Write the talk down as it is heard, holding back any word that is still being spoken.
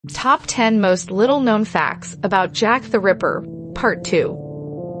Top 10 Most Little-Known Facts About Jack the Ripper, Part 2.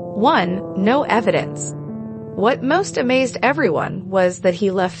 1. No evidence. What most amazed everyone was that he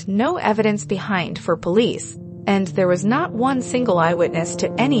left no evidence behind for police, and there was not one single eyewitness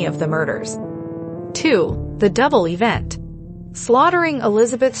to any of the murders. 2. The double event. Slaughtering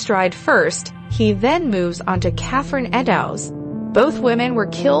Elizabeth Stride first, he then moves on to Catherine Eddowes. Both women were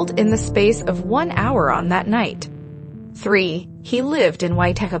killed in the space of 1 hour on that night. 3. He lived in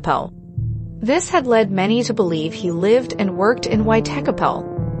Waitekapel. This had led many to believe he lived and worked in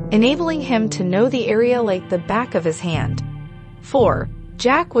Waitekapel, enabling him to know the area like the back of his hand. 4.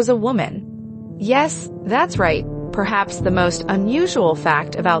 Jack was a woman. Yes, that's right. Perhaps the most unusual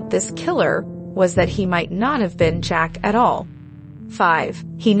fact about this killer was that he might not have been Jack at all. 5.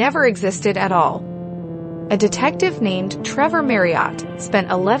 He never existed at all. A detective named Trevor Marriott spent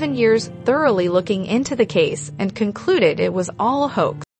 11 years thoroughly looking into the case and concluded it was all a hoax.